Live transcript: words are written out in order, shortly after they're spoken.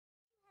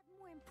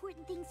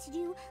important things to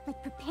do,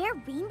 like prepare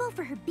Rainbow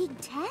for her big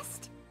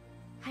test?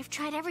 I've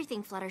tried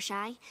everything,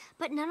 Fluttershy,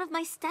 but none of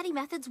my study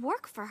methods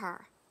work for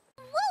her.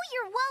 Whoa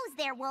your woes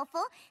there,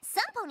 Woeful.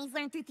 Some ponies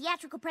learn through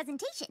theatrical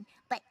presentation,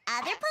 but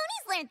other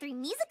ponies learn through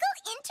musical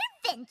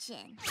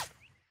intervention.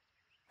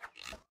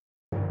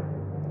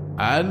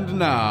 And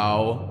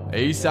now,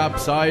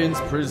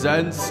 AsapSCIENCE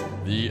presents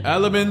the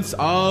elements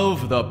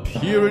of the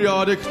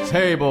periodic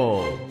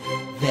table.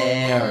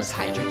 There's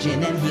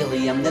hydrogen and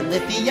helium, then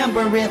lithium,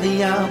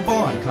 beryllium,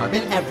 boron,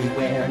 carbon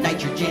everywhere,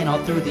 nitrogen all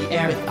through the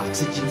air with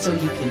oxygen so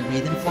you can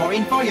breathe, and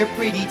fluorine for your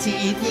pretty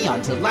teeth,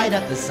 neon to light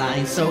up the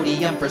signs,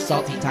 sodium for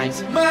salty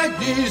times,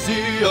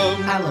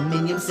 Magnesium,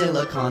 aluminium,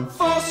 silicon,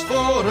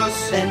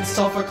 phosphorus, then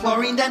sulfur,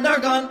 chlorine, and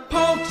argon,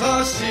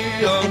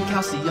 potassium, and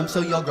calcium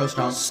so you'll grow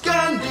strong,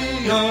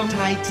 scandium,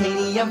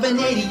 titanium,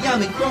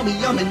 vanadium, and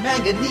chromium, and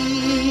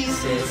manganese.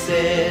 This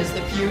is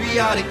the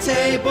periodic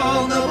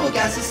table, noble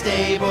gases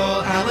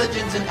stable,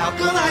 halogens and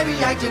alkali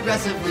react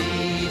aggressively.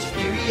 Each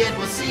period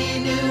will see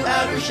new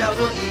outer shells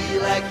while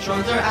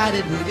electrons are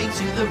added, moving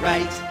to the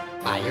right.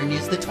 Iron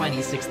is the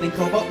 26th, and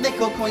cobalt,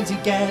 nickel coins you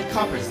get,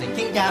 copper, zinc,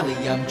 and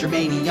gallium,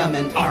 germanium,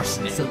 and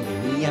arsenic,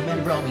 selenium,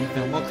 and bromine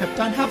film, while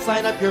krypton helps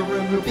light up your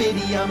room,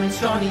 rubidium, and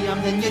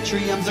strontium, then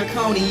yttrium,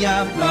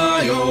 zirconium,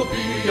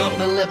 niobium,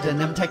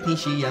 molybdenum,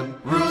 technetium,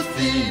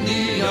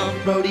 ruthenium,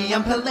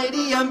 rhodium,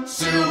 palladium,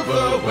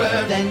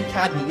 silverware, then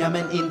cadmium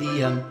and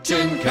indium,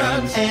 tin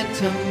cans,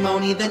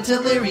 antimony, then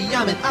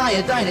tellurium, and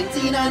iodine, and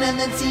xenon, and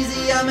then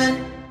cesium, and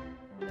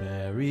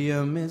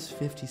barium is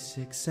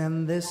 56,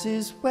 and this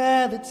is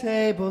where the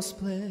table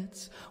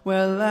splits,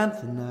 where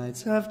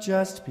lanthanides have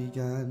just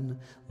begun,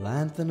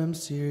 lanthanum,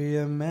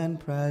 cerium, and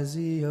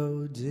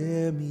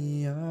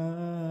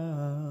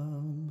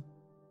praseodymium.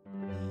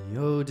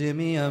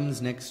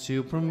 Neodymium's next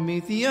to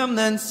promethium,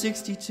 then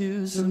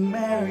 62,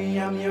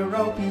 samarium,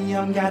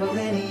 europium,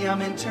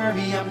 gadolinium, and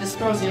terbium,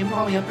 dysprosium,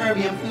 holmium,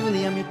 erbium,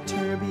 thulium,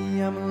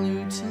 ytterbium,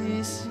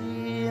 lutetium,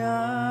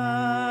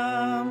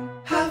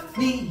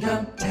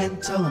 hafnium,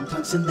 tantalum,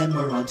 tungsten, then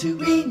we're on to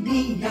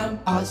rhenium,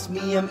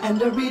 osmium,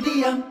 and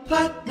iridium,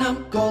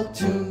 platinum, gold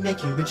to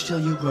make you rich till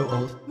you grow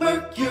old,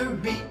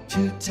 mercury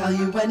to tell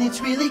you when it's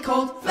really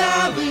cold,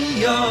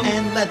 thallium,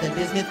 and lead, the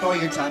bismuth for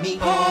your tummy,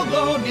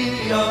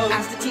 polonium,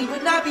 astatine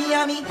would not be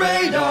yummy,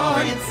 radar,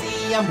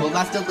 francium will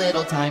last a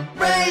little time,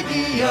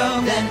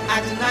 radium, then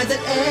actinides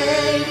at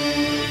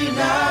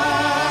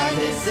 89.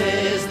 This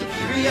is the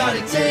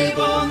periodic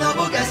table,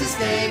 noble gases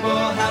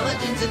stable,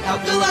 halogens and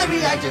alkali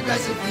react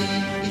aggressively.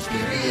 Each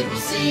period will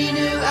see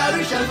new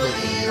outer shells while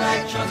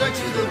electrons are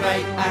to the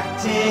right.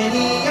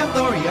 Actinium,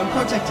 thorium,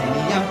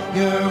 protactinium,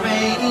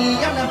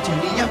 uranium,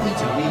 neptunium,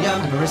 plutonium,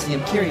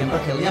 americium, curium,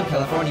 berkelium,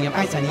 californium,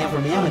 isonium,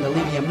 fermium, and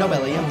olevium,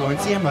 nobelium,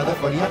 lawrencium,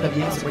 rutherfordium,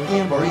 wm,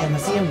 sprigium, boreum,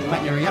 hesium,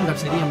 pneumatium,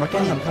 dubsidium,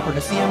 mercenium,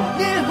 copernicium,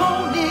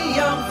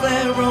 nihonium,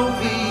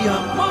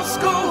 flerovium,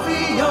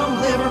 moscovium,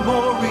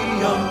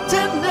 livermorium,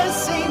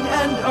 tennessine,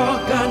 and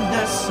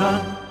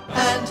organesson,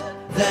 and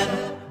then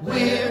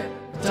we're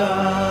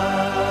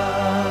done.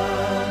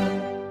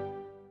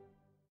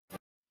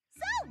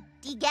 So,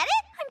 do you get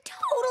it? I'm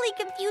totally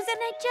confused and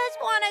I just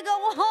want to go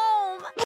home.